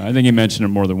 Yeah, I think he mentioned it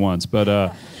more than once. But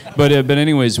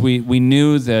anyways, we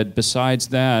knew that besides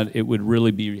that, it would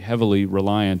really be heavily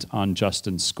reliant on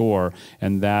Justin's score,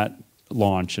 and that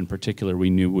launch in particular we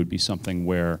knew would be something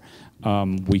where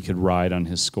we could ride on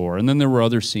his score. And then there were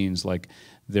other scenes like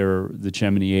the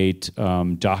Gemini 8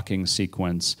 docking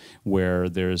sequence where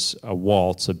there's a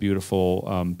waltz, a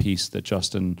beautiful piece that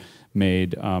Justin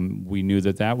made. We knew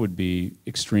that that would be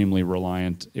extremely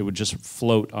reliant. It would just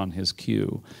float on his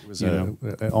cue.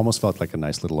 It almost felt like a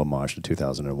nice little homage to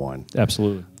 2001.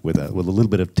 Absolutely. With a little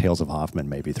bit of Tales of Hoffman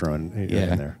maybe thrown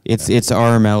in there. It's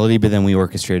our melody, but then we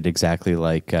orchestrated exactly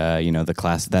like the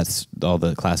class. That's all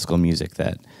the classical music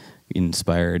that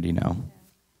inspired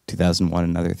 2001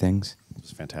 and other things.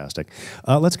 It's fantastic.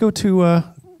 Let's go to.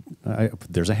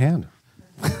 There's a hand.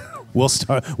 We'll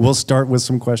start with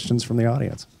some questions from the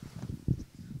audience.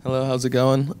 Hello, how's it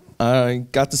going? I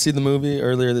got to see the movie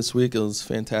earlier this week. It was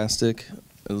fantastic.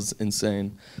 It was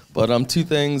insane. But two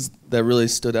things that really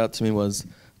stood out to me was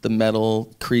the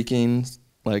metal creaking,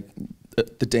 like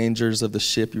the dangers of the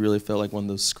ship. You really felt like one of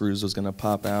those screws was going to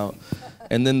pop out.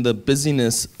 And then the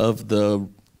busyness of the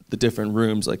different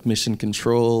rooms, like Mission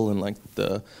Control and like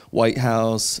the White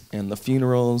House and the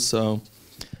funerals. So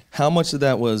how much of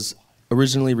that was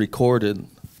originally recorded,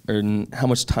 or how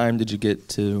much time did you get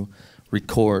to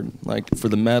record, like for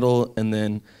the metal? And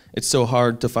then it's so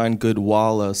hard to find good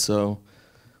walla, so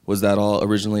was that all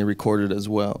originally recorded as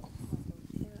well?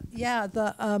 Yeah,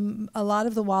 a lot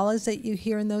of the wallas that you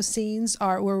hear in those scenes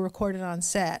were recorded on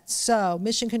set. So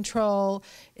Mission Control,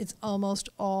 it's almost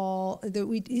all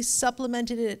we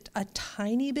supplemented it a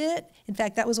tiny bit. In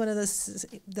fact, that was one of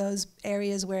those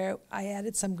areas where I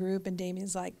added some group, and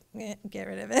Damien's like, get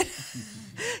rid of it,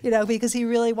 because he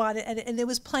really wanted, and there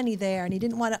was plenty there, and he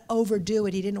didn't want to overdo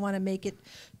it. He didn't want to make it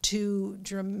too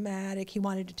dramatic. He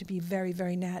wanted it to be very,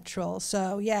 very natural.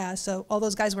 So yeah, so all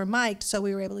those guys were mic'd, so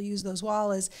we were able to use those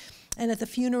wallas. And at the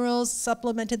funerals,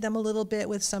 supplemented them a little bit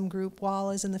with some group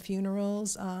wallas in the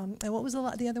funerals. And what was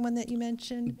the other one that you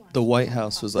mentioned? The White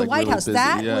House was like the White really House. busy.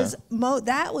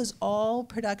 That was all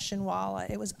production walla.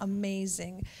 It was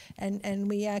amazing, and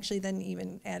we actually then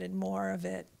even added more of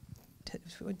it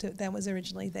that was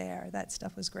originally there. That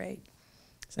stuff was great.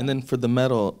 So. And then for the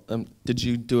metal, did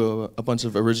you do a bunch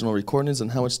of original recordings, and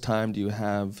how much time do you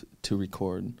have to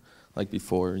record, like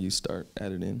before you start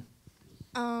editing?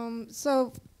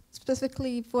 So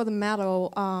specifically for the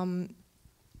metal, a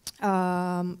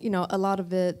lot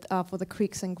of it for the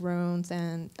creaks and groans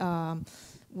and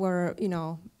were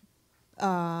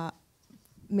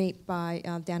made by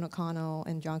Dan O'Connell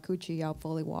and John Cucci, our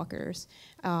Foley Walkers.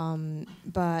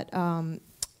 But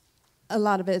a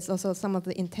lot of it is also some of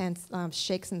the intense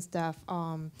shakes and stuff.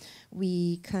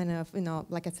 We kind of,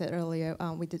 like I said earlier,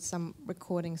 we did some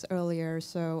recordings earlier.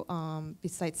 So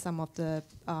besides some of the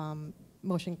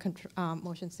motion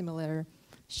simulator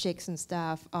shakes and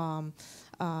stuff,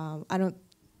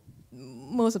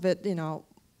 most of it,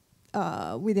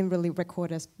 we didn't really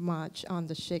record as much on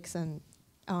the shakes and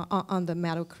on the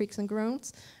metal creaks and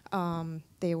groans.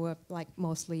 They were like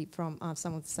mostly from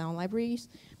some of the sound libraries.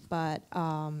 But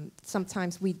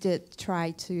sometimes we did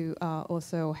try to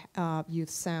also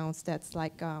use sounds that's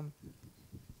like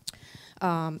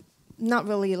not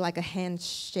really like a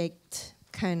handshaked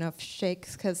kind of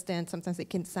shakes, because then sometimes it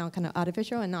can sound kind of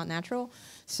artificial and not natural.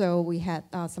 So we had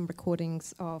some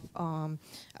recordings of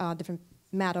different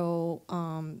metal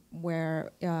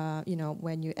where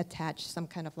when you attach some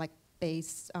kind of like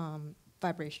bass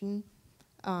vibration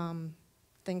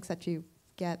things that you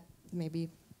get maybe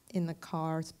in the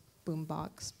car's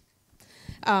boombox,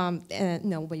 and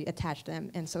when you attach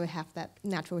them, and so we have that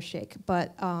natural shake.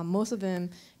 But most of them,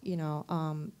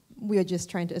 we are just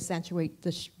trying to accentuate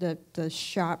the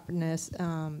sharpness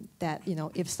that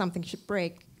if something should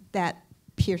break, that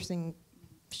piercing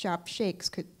sharp shakes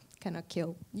could kind of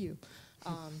kill you.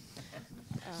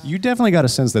 You definitely got a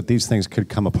sense that these things could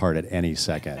come apart at any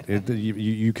second.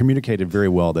 You communicated very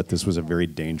well that this was a very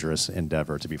dangerous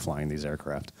endeavor to be flying these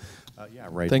aircraft.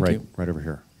 Right over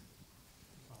here.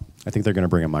 I think they're going to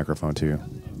bring a microphone to you.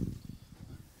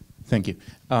 Thank you.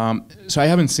 So I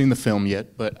haven't seen the film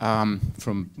yet, but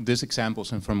from these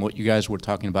examples and from what you guys were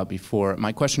talking about before,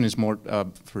 my question is more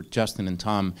for Justin and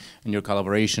Tom and your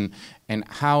collaboration, and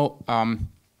how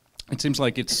it seems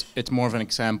like it's more of an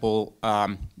example.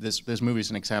 This movie is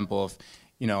an example of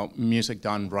music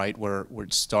done right, where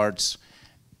it starts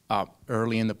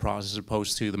early in the process, as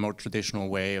opposed to the more traditional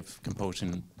way of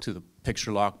composing to the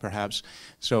picture lock, perhaps.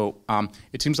 So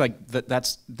it seems like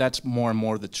that's more and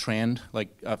more the trend. Like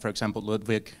for example,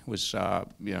 Ludwig was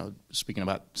speaking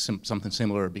about something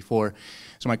similar before.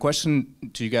 So my question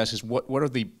to you guys is, what are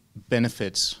the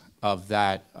benefits of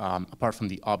that, apart from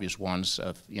the obvious ones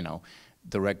of, you know,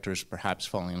 directors perhaps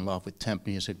falling in love with temp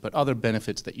music, but other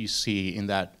benefits that you see in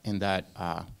that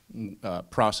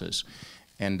process.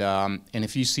 And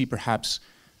if you see perhaps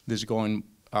this going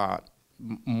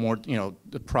more, you know,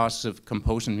 the process of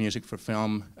composing music for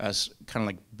film as kind of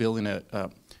like building a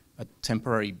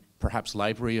temporary, perhaps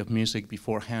library of music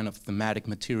beforehand, of thematic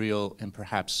material and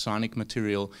perhaps sonic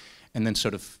material, and then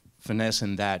sort of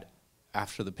finessing that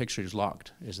after the picture is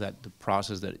locked. Is that the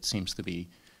process that it seems to be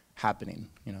happening,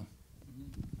 you know?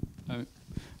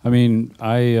 I mean,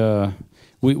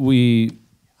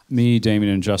 me,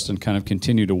 Damien, and Justin kind of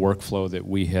continued a workflow that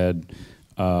we had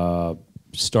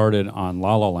started on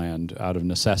La La Land out of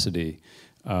necessity,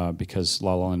 because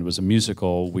La La Land was a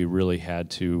musical. We really had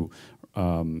to.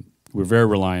 We're very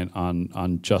reliant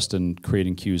on Justin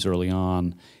creating cues early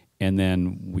on, and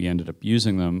then we ended up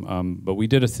using them. But we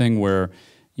did a thing where,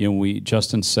 you know,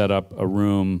 Justin set up a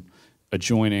room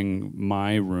adjoining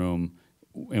my room,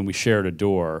 and we shared a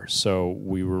door. So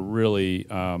we were really,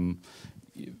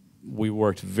 we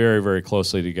worked very, very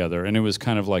closely together. And it was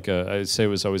kind of like I'd say it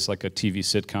was always like a TV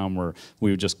sitcom where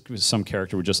we would some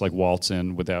character would just like waltz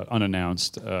in without,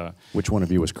 unannounced. Which one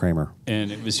of you was Kramer?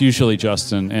 And it was usually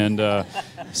Justin. And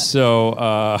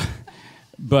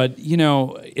but you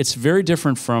know, it's very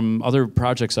different from other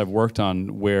projects I've worked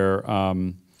on where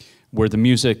the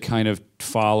music kind of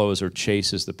follows or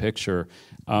chases the picture.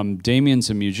 Damien's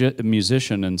a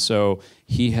musician, and so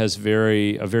he has a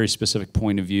very specific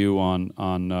point of view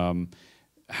on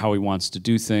how he wants to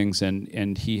do things,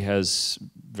 and he has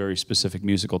very specific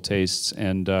musical tastes.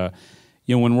 And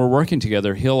you know, when we're working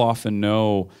together, he'll often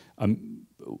know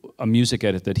a music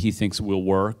edit that he thinks will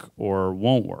work or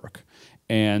won't work.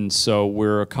 And so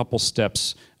we're a couple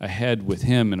steps ahead with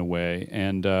him in a way,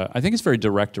 and I think it's very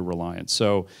director reliant.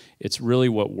 So it's really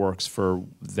what works for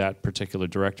that particular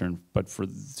director. But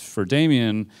for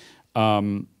Damien,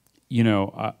 you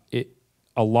know,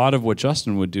 a lot of what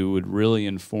Justin would do would really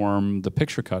inform the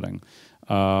picture cutting,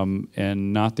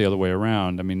 and not the other way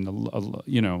around. I mean,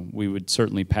 you know, we would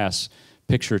certainly pass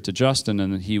picture to Justin,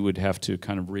 and then he would have to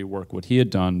kind of rework what he had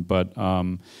done. But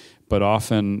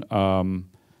often.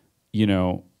 You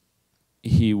know,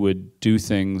 he would do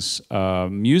things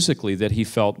musically that he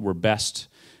felt were best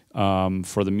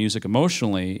for the music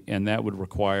emotionally, and that would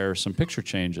require some picture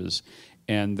changes.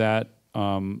 And that,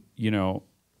 you know,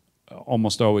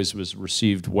 almost always was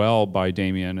received well by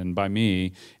Damien and by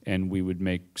me, and we would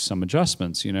make some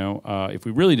adjustments, you know. If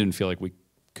we really didn't feel like we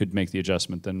could make the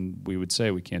adjustment, then we would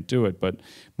say we can't do it. But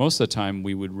most of the time,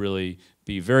 we would really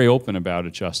be very open about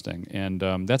adjusting, and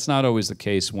that's not always the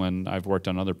case when I've worked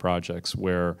on other projects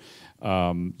where,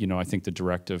 you know, I think the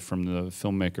directive from the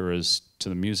filmmaker is to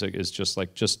the music is just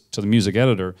to the music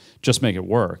editor, just make it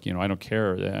work. You know, I don't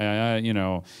care. You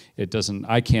know, it doesn't.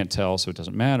 I can't tell, so it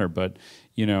doesn't matter. But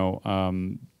you know,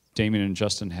 Damien and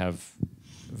Justin have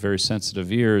very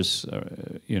sensitive ears,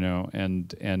 you know,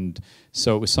 and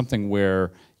so it was something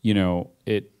where, you know,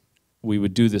 we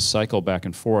would do this cycle back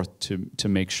and forth to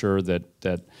make sure that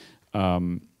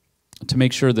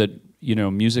you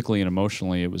know, musically and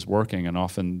emotionally it was working, and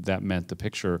often that meant the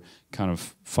picture kind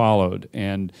of followed.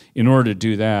 And in order to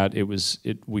do that,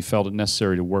 we felt it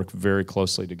necessary to work very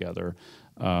closely together.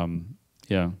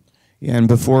 Yeah. Yeah, and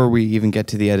before we even get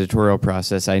to the editorial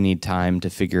process, I need time to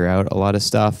figure out a lot of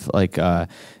stuff. Like,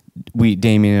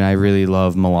 Damien and I really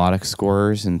love melodic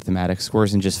scores and thematic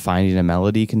scores, and just finding a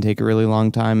melody can take a really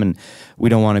long time, and we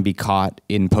don't want to be caught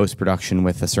in post-production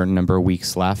with a certain number of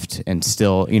weeks left, and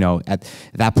still, you know, at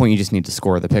that point you just need to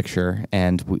score the picture,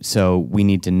 and so we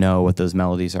need to know what those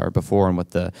melodies are before and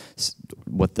what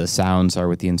the sounds are,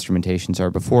 what the instrumentations are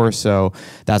before, so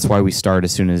that's why we start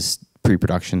as soon as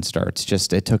pre-production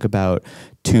starts. It took about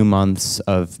 2 months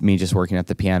of me just working at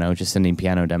the piano, just sending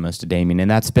piano demos to Damien,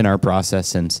 and that's been our process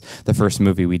since the first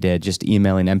movie we did, just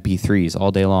emailing MP3s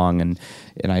all day long, and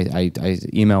I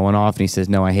email one off and he says,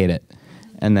 no, I hate it.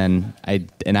 And then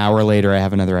an hour later I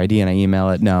have another idea and I email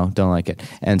it, no, don't like it.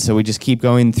 And so we just keep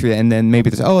going through, and then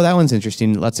maybe there's, oh, that one's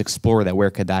interesting, let's explore that,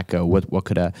 where could that go, what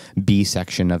could a B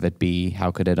section of it be, how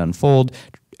could it unfold,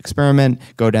 experiment,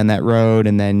 go down that road,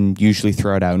 and then usually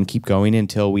throw it out and keep going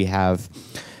until we have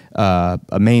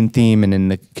a main theme, and in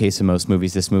the case of most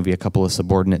movies, this movie, a couple of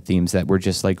subordinate themes that we're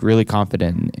just like really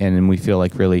confident in, and we feel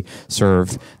like really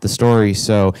serve the story.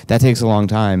 So that takes a long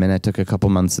time, and it took a couple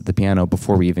months at the piano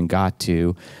before we even got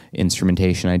to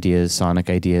instrumentation ideas, sonic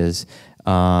ideas.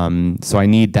 So I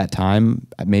need that time.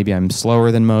 Maybe I'm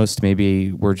slower than most.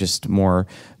 Maybe we're just more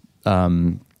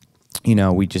you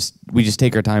know, we just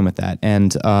take our time with that.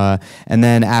 And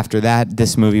then after that,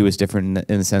 this movie was different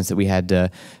in the sense that we had to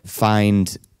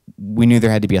find. We knew there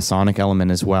had to be a sonic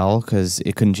element as well, because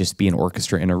it couldn't just be an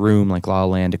orchestra in a room like La La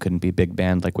Land. It couldn't be a big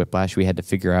band like Whiplash. We had to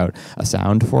figure out a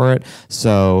sound for it.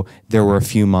 So there were a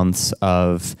few months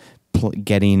of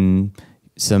getting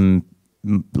some,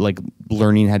 like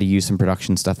learning how to use some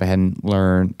production stuff I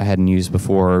hadn't used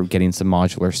before, getting some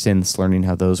modular synths, learning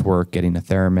how those work, getting a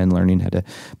theremin, learning how to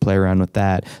play around with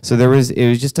that. So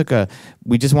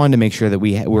we just wanted to make sure that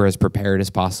we were as prepared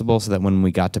as possible, so that when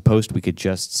we got to post, we could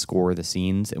just score the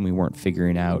scenes and we weren't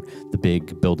figuring out the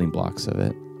big building blocks of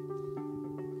it.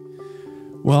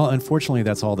 Well, unfortunately,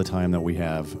 that's all the time that we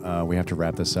have. We have to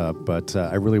wrap this up, but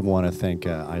I really want to thank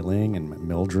Ai-Ling and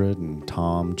Mildred and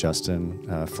Tom,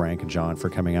 Justin, Frank, and John for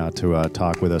coming out to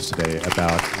talk with us today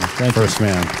about First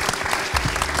Man.